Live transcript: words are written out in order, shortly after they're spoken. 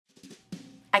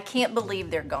I can't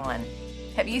believe they're gone.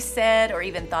 Have you said or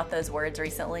even thought those words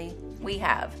recently? We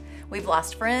have. We've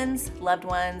lost friends, loved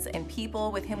ones, and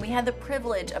people with whom we had the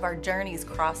privilege of our journeys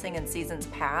crossing in seasons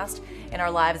past and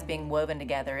our lives being woven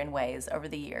together in ways over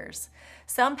the years.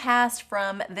 Some passed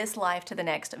from this life to the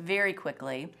next very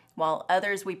quickly, while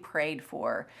others we prayed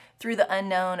for through the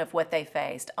unknown of what they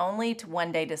faced, only to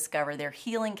one day discover their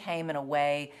healing came in a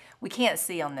way we can't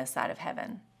see on this side of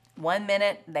heaven. One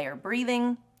minute they are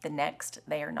breathing, the next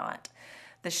they are not.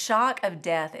 The shock of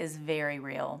death is very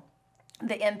real.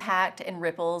 The impact and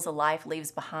ripples a life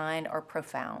leaves behind are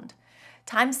profound.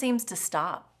 Time seems to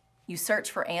stop. You search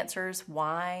for answers,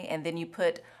 why, and then you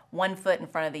put one foot in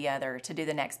front of the other to do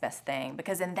the next best thing,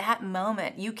 because in that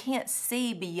moment, you can't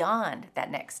see beyond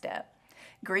that next step.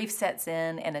 Grief sets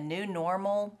in and a new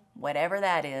normal, whatever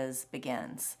that is,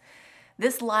 begins.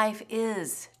 This life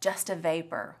is just a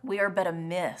vapor. We are but a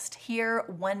mist, here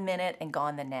 1 minute and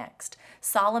gone the next.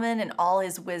 Solomon, in all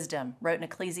his wisdom, wrote in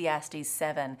Ecclesiastes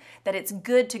 7 that it's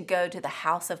good to go to the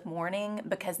house of mourning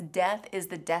because death is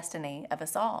the destiny of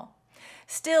us all.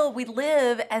 Still, we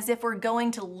live as if we're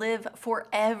going to live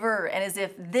forever and as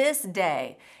if this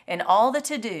day and all the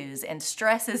to-dos and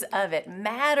stresses of it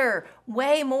matter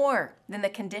way more than the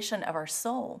condition of our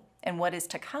soul and what is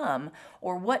to come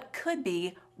or what could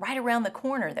be right around the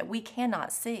corner that we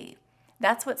cannot see.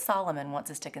 That's what Solomon wants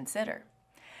us to consider.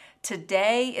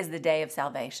 Today is the day of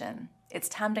salvation. It's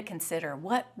time to consider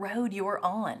what road you're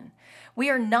on.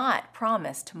 We are not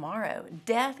promised tomorrow.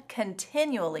 Death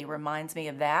continually reminds me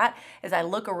of that as I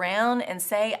look around and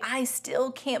say, I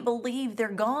still can't believe they're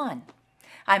gone.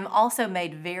 I'm also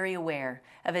made very aware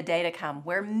of a day to come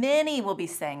where many will be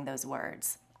saying those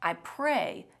words. I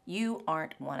pray you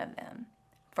aren't one of them.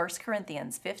 1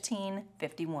 Corinthians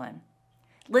 15:51.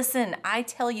 Listen, I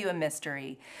tell you a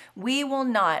mystery. We will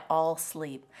not all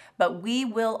sleep, but we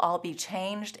will all be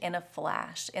changed in a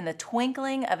flash, in the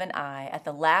twinkling of an eye at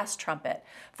the last trumpet.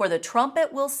 For the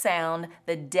trumpet will sound,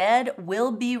 the dead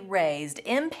will be raised,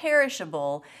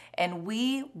 imperishable, and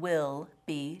we will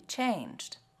be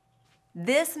changed.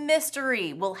 This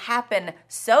mystery will happen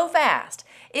so fast,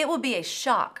 it will be a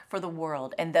shock for the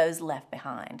world and those left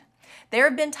behind. There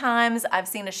have been times I've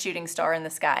seen a shooting star in the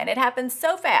sky, and it happened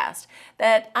so fast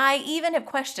that I even have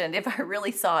questioned if I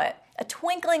really saw it. A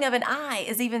twinkling of an eye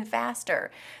is even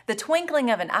faster. The twinkling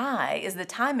of an eye is the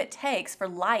time it takes for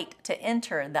light to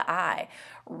enter the eye,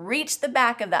 reach the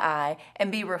back of the eye,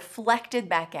 and be reflected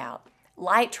back out.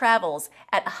 Light travels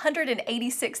at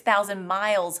 186,000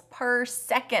 miles per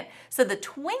second, so the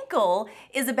twinkle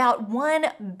is about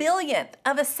 1/1000th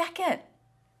of a second.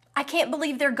 I can't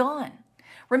believe they're gone.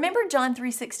 Remember John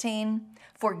 3:16?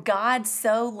 For God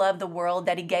so loved the world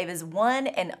that he gave his one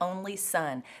and only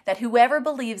Son, that whoever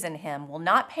believes in him will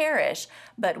not perish,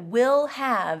 but will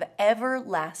have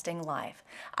everlasting life.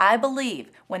 I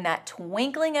believe when that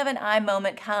twinkling of an eye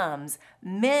moment comes,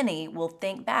 many will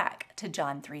think back to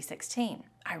John 3:16.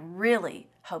 I really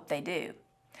hope they do.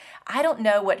 I don't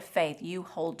know what faith you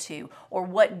hold to or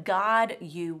what God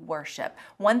you worship.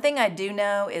 One thing I do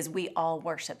know is we all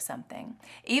worship something.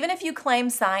 Even if you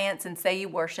claim science and say you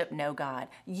worship no God,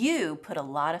 you put a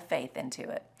lot of faith into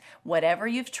it. Whatever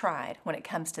you've tried when it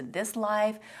comes to this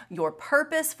life, your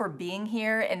purpose for being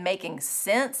here and making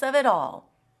sense of it all,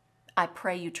 I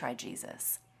pray you try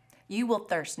Jesus. You will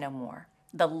thirst no more.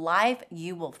 The life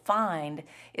you will find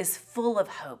is full of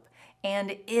hope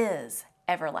and is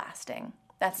everlasting.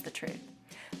 That's the truth.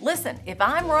 Listen, if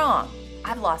I'm wrong,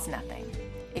 I've lost nothing.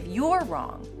 If you're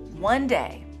wrong, one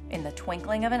day, in the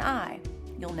twinkling of an eye,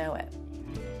 you'll know it.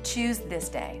 Choose this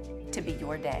day to be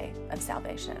your day of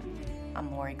salvation.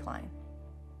 I'm Lori Klein.